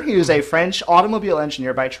engineer. He was a French automobile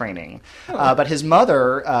engineer by training, but his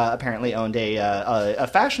mother apparently owned a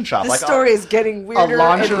fashion shop. This story is getting weirder.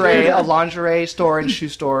 A lingerie store and shoe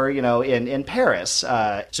store, in Paris.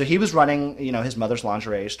 So he was running, his mother's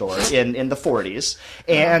lingerie store in the 40s,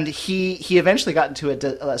 and he eventually got into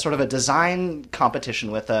a sort of a design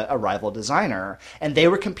competition with a rival designer, and they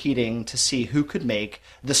were competing to see who could make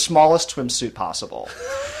the smallest swimsuit possible.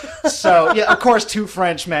 So, yeah, of course, two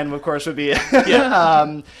French men, of course, would be.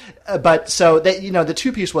 But so the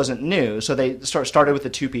two-piece wasn't new, so they started with the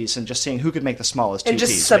two-piece and just seeing who could make the smallest two-piece.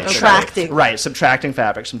 And just subtracting. Basically. Right, subtracting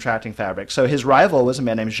fabric. So his rival was a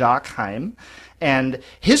man named Jacques Heim. And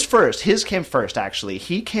his came first, actually.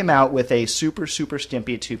 He came out with a super, super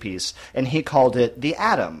skimpy two-piece, and he called it the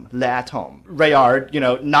Atom, l'Atome. Rayard,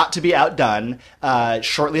 not to be outdone,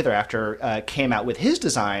 shortly thereafter came out with his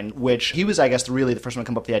design, which he was, I guess, really the first one to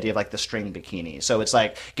come up with the idea of, like, the string bikini. So it's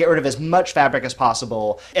like, get rid of as much fabric as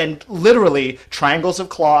possible, and literally triangles of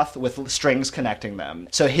cloth with strings connecting them.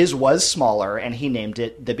 So his was smaller, and he named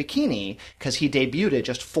it the Bikini, because he debuted it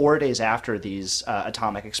just 4 days after these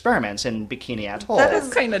atomic experiments in Bikini Atoll. That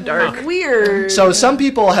is kind of dark. Weird. So some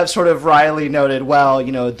people have sort of wryly noted, well,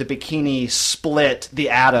 the Bikini split the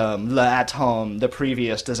atom, l'atome, the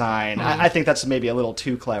previous design. I think that's maybe a little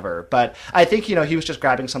too clever. But I think, he was just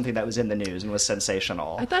grabbing something that was in the news and was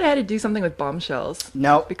sensational. I thought it had to do something with bombshells.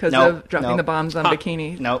 No. Because of dropping the bombs on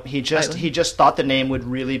Bikini. No, he just thought the name would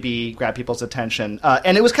really grab people's attention.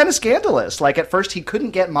 And it was kind of scandalous. Like, at first, he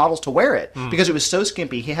couldn't get models to wear it because it was so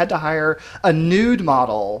skimpy. He had to hire a nude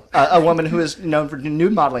model, a woman who is known for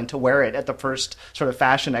nude modeling, to wear it at the first sort of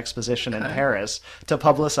fashion exposition in Paris to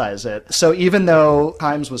publicize it. So even though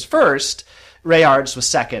Times was first, Rayard's was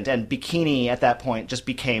second, and Bikini at that point just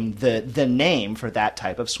became the name for that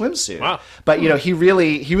type of swimsuit. Wow. But he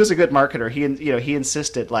was a good marketer. He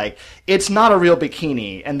insisted, like, it's not a real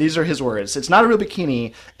bikini, and these are his words. It's not a real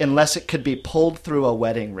bikini unless it could be pulled through a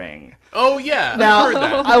wedding ring. Oh yeah, Now, I've heard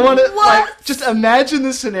that. I want to just imagine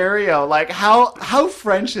the scenario. Like, how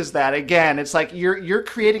French is that? Again, it's like you're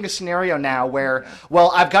creating a scenario now where,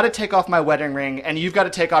 well, I've got to take off my wedding ring, and you've got to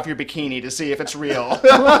take off your bikini to see if it's real.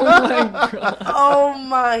 Oh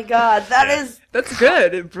my god, That's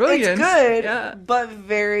good. Brilliant. It's good, Yeah. but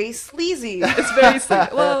very sleazy. It's very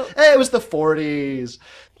sleazy. Well, Hey, it was the 40s.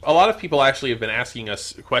 A lot of people actually have been asking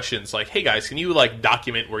us questions like, hey guys, can you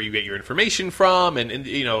document where you get your information from? And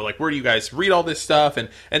where do you guys read all this stuff? And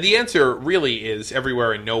the answer really is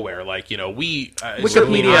everywhere and nowhere. We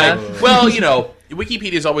Wikipedia.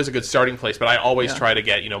 Wikipedia is always a good starting place, but I always try to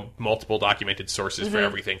get, multiple documented sources for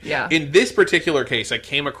everything. Yeah. In this particular case, I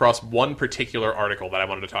came across one particular article that I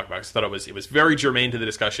wanted to talk about because I thought it was very germane to the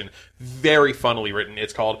discussion, very funnily written.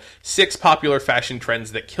 It's called 6 Popular Fashion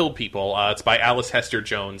Trends That Killed People. It's by Alice Hester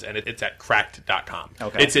Jones, and it's at cracked.com.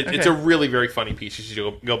 Okay. It's a really very funny piece. You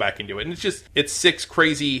should go back and do it. And it's 6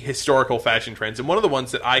 crazy historical fashion trends. And one of the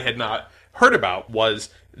ones that I had not heard about was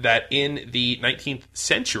that in the 19th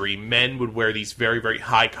century, men would wear these very, very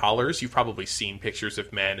high collars. You've probably seen pictures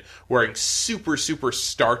of men wearing super, super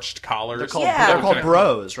starched collars. They're called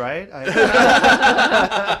bros, right?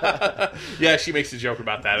 Yeah, she makes a joke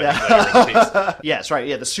about that. Yes, right.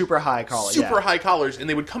 Yeah, the super high collar. Super high collars, and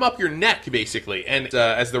they would come up your neck, basically. And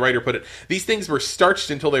as the writer put it, these things were starched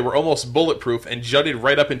until they were almost bulletproof and jutted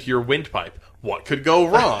right up into your windpipe. What could go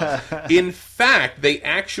wrong? In fact, they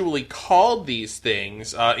actually called these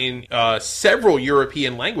things, in several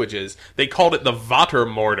European languages, they called it the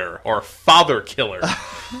Vatermörder, or father killer.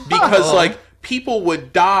 Because, people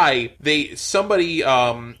would die. Somebody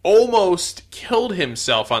almost killed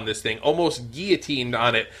himself on this thing, almost guillotined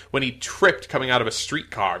on it when he tripped coming out of a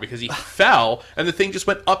streetcar because he fell and the thing just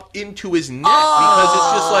went up into his neck because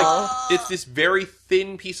it's just it's this very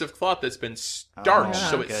thin piece of cloth that's been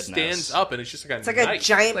starched, so it stands up and it's just like a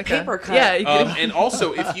giant paper cut. Yeah. And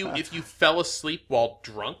also, if you fell asleep while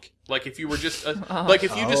drunk. If you were just if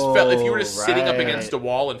you were just sitting up against a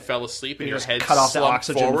wall and fell asleep and your head slumped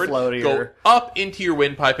forward, go up into your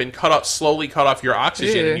windpipe and slowly cut off your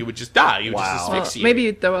oxygen, and you would just die. You would just asphyxiate. Maybe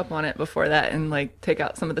you'd throw up on it before that and take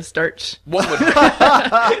out some of the starch. One would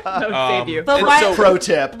that would save you. But pro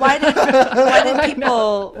tip. Why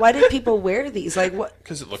did people wear these? What What?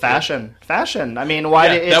 Because it looked Fashion. I mean, why?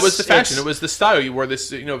 Yeah, did that was the fashion. it's- It was the style. You wore this,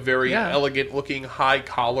 very Yeah. elegant-looking high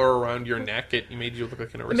collar around your neck. It made you look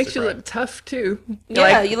like an It aristocrat. makes you look tough too.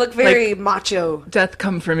 Yeah, you look very macho. Death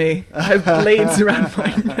come for me. I have blades around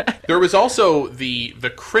my neck. There was also the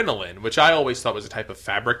crinoline, which I always thought was a type of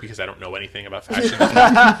fabric because I don't know anything about fashion,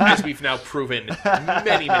 as we've now proven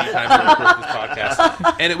many times over the course of this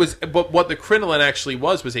podcast. And it was, but what the crinoline actually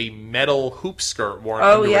was a metal hoop skirt worn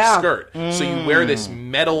under a skirt. So you wear this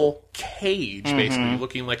metal cage, basically,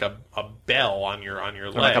 looking like a bell on your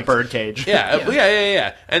legs, like a bird cage.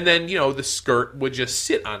 Yeah. And then the skirt would just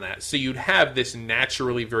sit on that, so you'd have this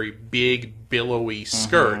naturally very big, billowy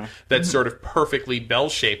skirt that's sort of perfectly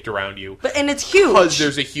bell-shaped around you. And it's huge. Because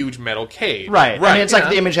there's a huge metal cage. Right. I mean, it's like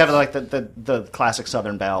the image you have of like the classic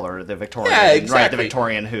Southern Bell or the Victorian, Yeah, exactly. right? The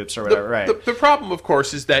Victorian hoops or whatever, right? The problem, of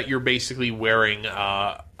course, is that you're basically wearing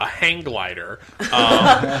a hang glider,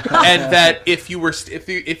 and that if you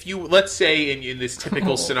let's say in this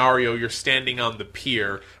typical scenario, you're standing on the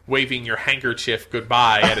pier waving your handkerchief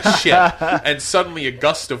goodbye at a ship, and suddenly a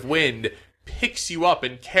gust of wind picks you up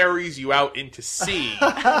and carries you out into sea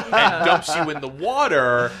and dumps you in the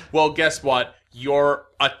water. Well, guess what? You're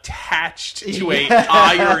attached to a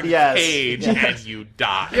iron cage and you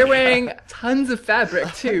die. You're wearing tons of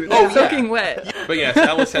fabric too. Oh, They're soaking wet. But yes,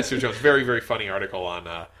 Ellis Hester Jones, very, very funny article on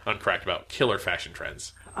Cracked about killer fashion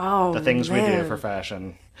trends. Oh, The things we man. do for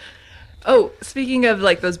fashion. Oh, speaking of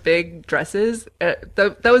like those big dresses,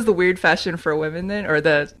 that was the weird fashion for women then, or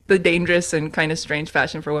the dangerous and kind of strange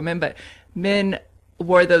fashion for women. But men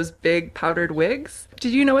wore those big powdered wigs.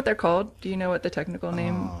 Did you know what they're called? Do you know what the technical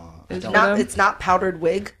name is for them? It's not powdered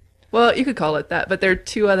wig. Well, you could call it that, but there are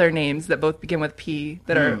two other names that both begin with P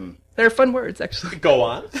that are they're fun words actually. Go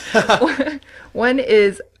on. One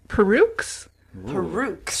is perukes.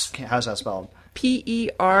 Perukes. How's that spelled?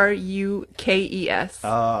 Perukes.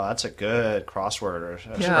 Oh, that's a good crossword or a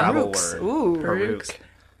Yeah. Scrabble Perukes. word. Ooh. Perukes.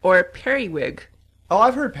 Or periwig. Oh,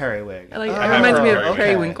 I've heard periwig. It have reminds me of heard of it.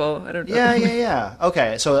 periwinkle. I don't know. Yeah.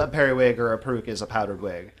 Okay, so a periwig or a peruke is a powdered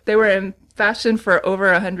wig. They were in fashion for over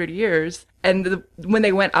 100 years, and when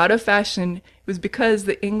they went out of fashion, it was because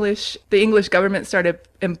the English government started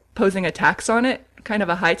imposing a tax on it, kind of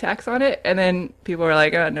a high tax on it, and then people were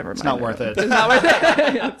like, "Oh, never mind. It's not worth it. It's not worth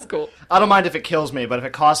it." Yeah, it's cool. I don't mind if it kills me, but if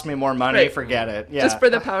it costs me more money, Right. forget it. Yeah. Just for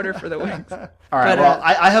the powder for the wigs. All right. But, Well,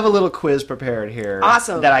 I have a little quiz prepared here.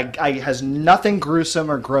 Awesome. That I has nothing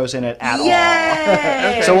gruesome or gross in it at all.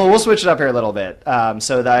 Yay! So we'll switch it up here a little bit.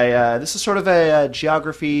 This is sort of a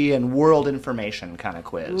geography and world information kind of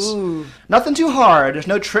quiz. Ooh. Nothing too hard. There's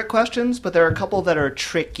no trick questions, but there are a couple that are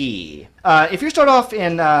tricky. If you start off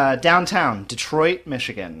in downtown Detroit,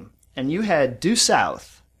 Michigan, and you head due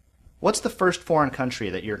south, what's the first foreign country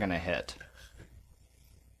that you're going to hit?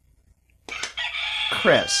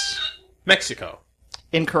 Chris. Mexico.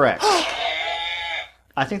 Incorrect.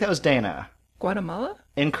 I think that was Dana. Guatemala?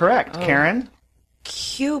 Incorrect. Karen?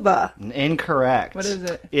 Cuba. Incorrect. What is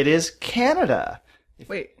it? It is Canada.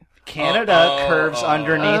 Wait. Canada curves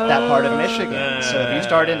underneath that part of Michigan. So if you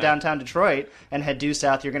start in downtown Detroit and head due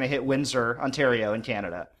south, you're going to hit Windsor, Ontario in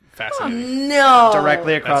Canada. Fascinating. No.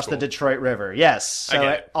 Directly across cool. the Detroit River. Yes. So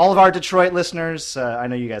get it. all of our Detroit listeners, I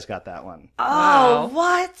know you guys got that one. Oh,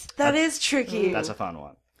 what? That is tricky. That's a fun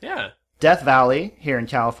one. Yeah. Death Valley here in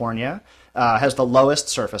California has the lowest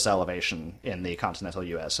surface elevation in the continental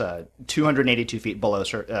U.S., 282 feet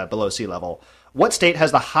below sea level. What state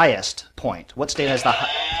has the highest point? What state has the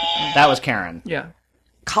That was Karen. Yeah.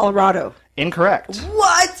 Colorado. Incorrect.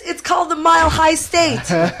 What? It's called the Mile High State.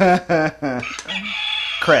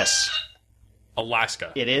 Chris.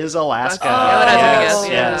 Alaska. It is Alaska. Yeah, that has yes, a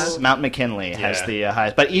guess, yeah. yes. Mount McKinley has Yeah. the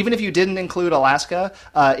highest. But even if you didn't include Alaska,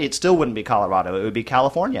 it still wouldn't be Colorado. It would be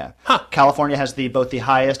California. California has both the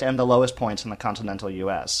highest and the lowest points in the continental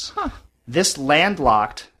U.S. This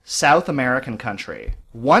landlocked South American country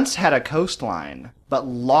once had a coastline, but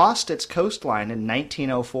lost its coastline in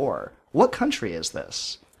 1904. What country is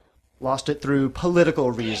this? Lost it through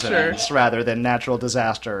political reasons rather than natural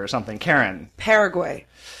disaster or something. Karen? Paraguay.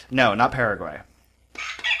 No, not Paraguay.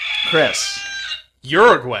 Chris?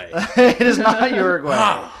 Uruguay. It is not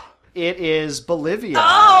Uruguay. It is Bolivia.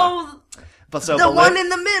 Oh, But so the one in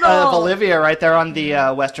the middle. Bolivia, right there on the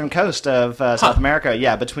western coast of South America.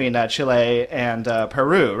 Yeah, between Chile and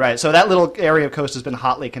Peru. Right. So that little area of coast has been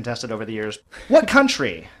hotly contested over the years. What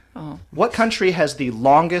country? What country has the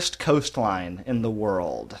longest coastline in the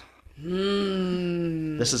world?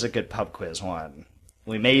 This is a good pub quiz one.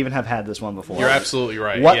 We may even have had this one before. You're absolutely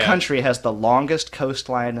right. What yeah. country has the longest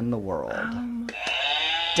coastline in the world?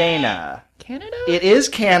 Dana. Canada? It is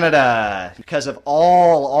Canada because of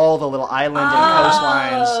all the little island and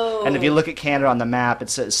coastlines. And if you look at Canada on the map,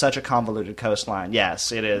 it's such a convoluted coastline.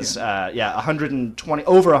 Yes, it is.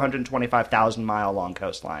 125,000 mile long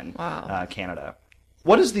coastline. Wow. Canada.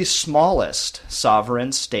 What is the smallest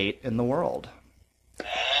sovereign state in the world?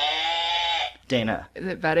 Dana. Is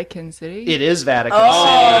it Vatican City? It is Vatican City.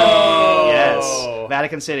 Yes,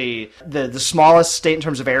 Vatican City. The smallest state in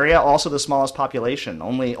terms of area, also the smallest population.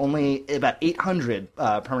 Only about 800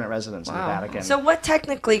 permanent residents in the Vatican. So what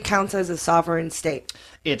technically counts as a sovereign state?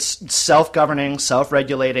 It's self-governing,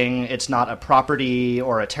 self-regulating. It's not a property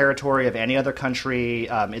or a territory of any other country.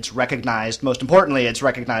 It's recognized. Most importantly, it's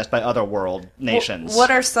recognized by other world nations.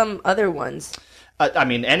 What are some other ones? I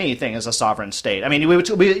mean, anything is a sovereign state. I mean,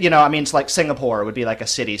 it's like Singapore would be like a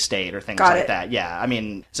city-state or things like that. Yeah, I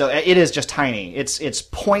mean, so it is just tiny. It's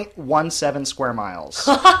 0.17 square miles.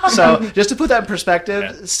 So just to put that in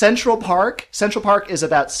perspective, Central Park is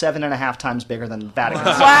about 7.5 times bigger than Vatican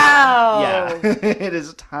City. Wow. Yeah, it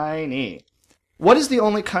is tiny. What is the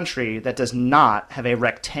only country that does not have a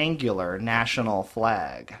rectangular national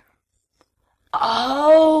flag?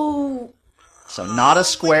 Oh. So not a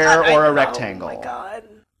square or a rectangle. Oh my god.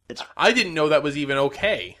 I didn't know that was even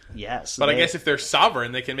okay. Yes. But I guess if they're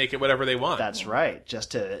sovereign, they can make it whatever they want. That's right.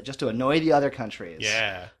 Just to annoy the other countries.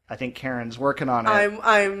 Yeah. I think Karen's working on it.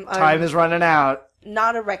 I'm Time is running out.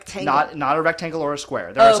 Not a rectangle. Not a rectangle or a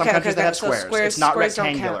square. There are some countries that have so squares. It's not squares don't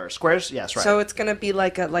rectangular. count. Squares, yes, right. So it's gonna be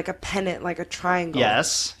like a pennant, like a triangle.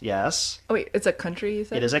 Yes. Oh, wait, it's a country, you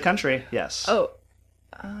said? It is a country, yes. Oh.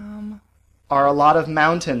 Are a lot of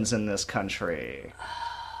mountains in this country?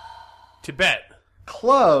 Tibet.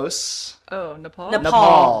 Close. Oh, Nepal?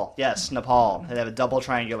 Nepal. Yes, Nepal. They have a double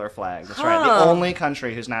triangular flag. That's right. The only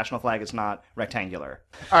country whose national flag is not rectangular.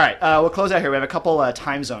 All right, we'll close out here. We have a couple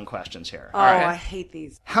time zone questions here. Oh, I hate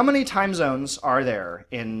these. How many time zones are there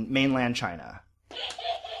in mainland China?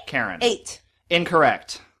 Karen. 8.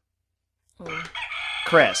 Incorrect. Oh.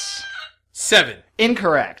 Chris. 7.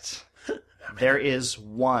 Incorrect. There is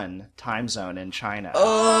one time zone in China.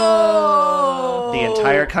 Oh. The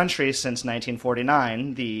entire country since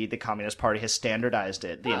 1949, the Communist Party has standardized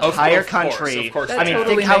it. The entire country. Of course. I mean,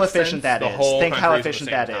 totally think how makes efficient sense. that is. The whole Think how country's at the efficient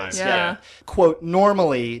same that time. is. Yeah. Quote,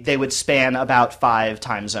 normally they would span about 5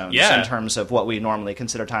 time zones Yeah. in terms of what we normally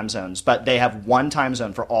consider time zones, but they have one time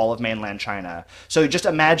zone for all of mainland China. So just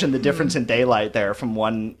imagine the difference in daylight there from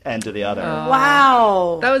one end to the other.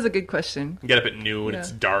 Wow. That was a good question. You get up at noon,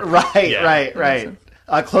 it's dark. Right, Yeah. right.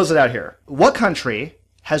 Close it out here. What country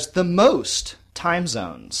has the most time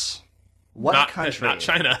zones? What Not country? Not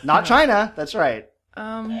China. Not China. That's right.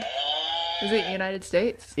 Is it United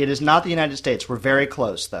States? It is not the United States. We're very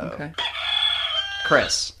close, though. Okay.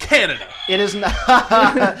 Chris. Canada. It is not.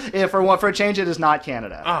 For a change, it is not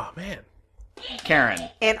Canada. Oh, man. Karen.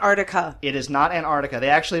 Antarctica. It is not Antarctica. They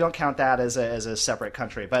actually don't count that as a separate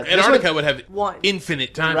country. But Antarctica would have One.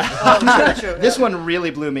 infinite time. True. this one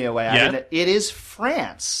really blew me away. Yeah? It is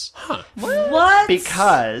France. What?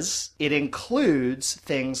 Because it includes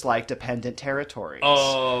things like dependent territories.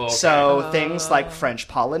 Oh, okay. So things like French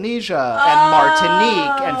Polynesia and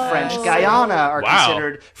Martinique and French Guyana are Wow.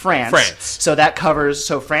 considered France. So that covers,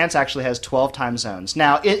 France actually has 12 time zones.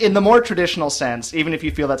 Now, in the more traditional sense, even if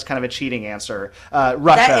you feel that's kind of a cheating answer, Russia.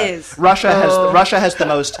 That is. Russia has the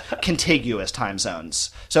most contiguous time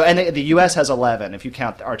zones. So, and the U.S. has 11 if you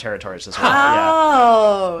count our territories as well. Yeah.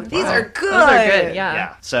 Oh, these are good. Those are good, yeah.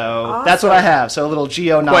 Yeah, so that's what I have. So a little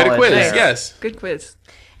geo knowledge. Quite a quiz, there. yes. Good quiz.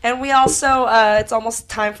 And we also, it's almost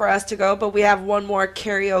time for us to go, but we have one more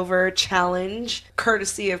carryover challenge,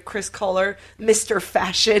 courtesy of Chris Kohler, Mr.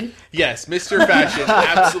 Fashion. Yes, Mr. Fashion,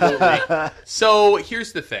 absolutely. So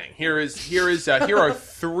here's the thing. Here are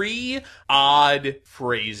 3 odd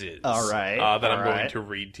phrases. All right. That I'm all going right. to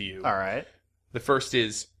read to you. All right. The first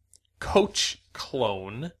is Coach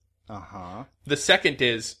clone. Uh-huh. The second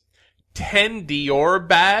is 10 Dior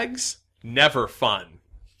bags, never fun.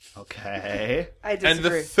 Okay. I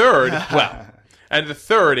disagree. And the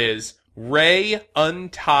third is Ray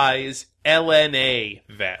unties LNA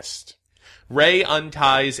vest. Ray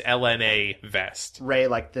unties LNA vest. Ray,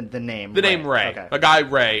 like the name. The name Ray. Okay. A guy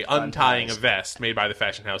Ray untying Unties. a vest made by the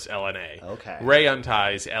fashion house LNA. Okay. Ray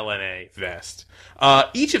unties LNA vest.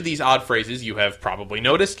 Each of these odd phrases, you have probably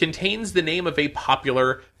noticed, contains the name of a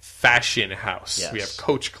popular fashion house. Yes. We have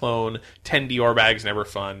Coach clone, 10 Dior bags, never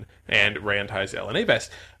fun, and Ray unties LNA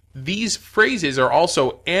vest. These phrases are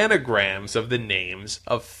also anagrams of the names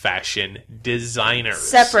of fashion designers.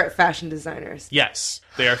 Separate fashion designers. Yes.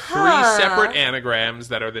 They are 3 separate anagrams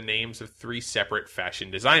that are the names of 3 separate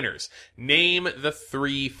fashion designers. Name the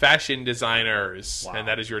 3 fashion designers. Wow. And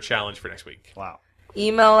that is your challenge for next week. Wow.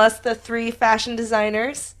 Email us the 3 fashion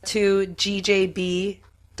designers to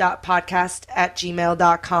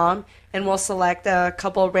gjb.podcast@gmail.com, and we'll select a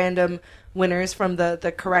couple random winners from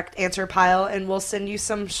the correct answer pile, and we'll send you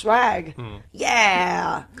some swag.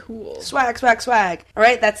 Yeah. Cool. Swag. All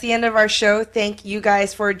right, that's the end of our show. Thank you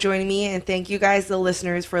guys for joining me, and thank you guys, the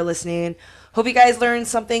listeners, for listening. Hope you guys learned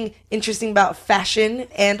something interesting about fashion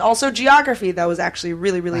and also geography. That was actually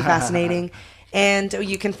really, really fascinating. And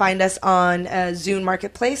you can find us on Zune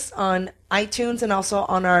Marketplace, on iTunes, and also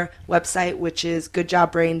on our website, which is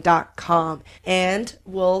goodjobbrain.com. And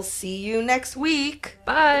we'll see you next week.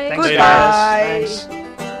 Bye. Thanks, Goodbye. guys.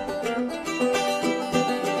 Thanks.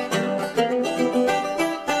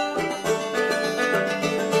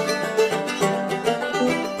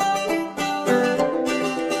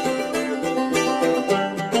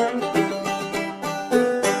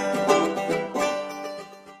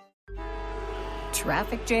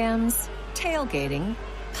 Traffic jams, tailgating,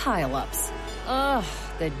 pileups. Ugh,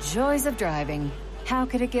 the joys of driving. How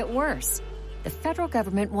could it get worse? The federal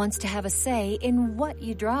government wants to have a say in what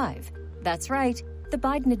you drive. That's right. The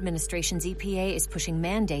Biden administration's EPA is pushing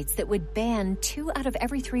mandates that would ban 2 out of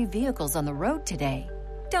every 3 vehicles on the road today.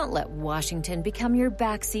 Don't let Washington become your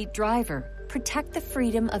backseat driver. Protect the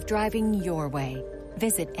freedom of driving your way.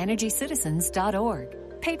 Visit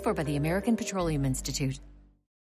EnergyCitizens.org. Paid for by the American Petroleum Institute.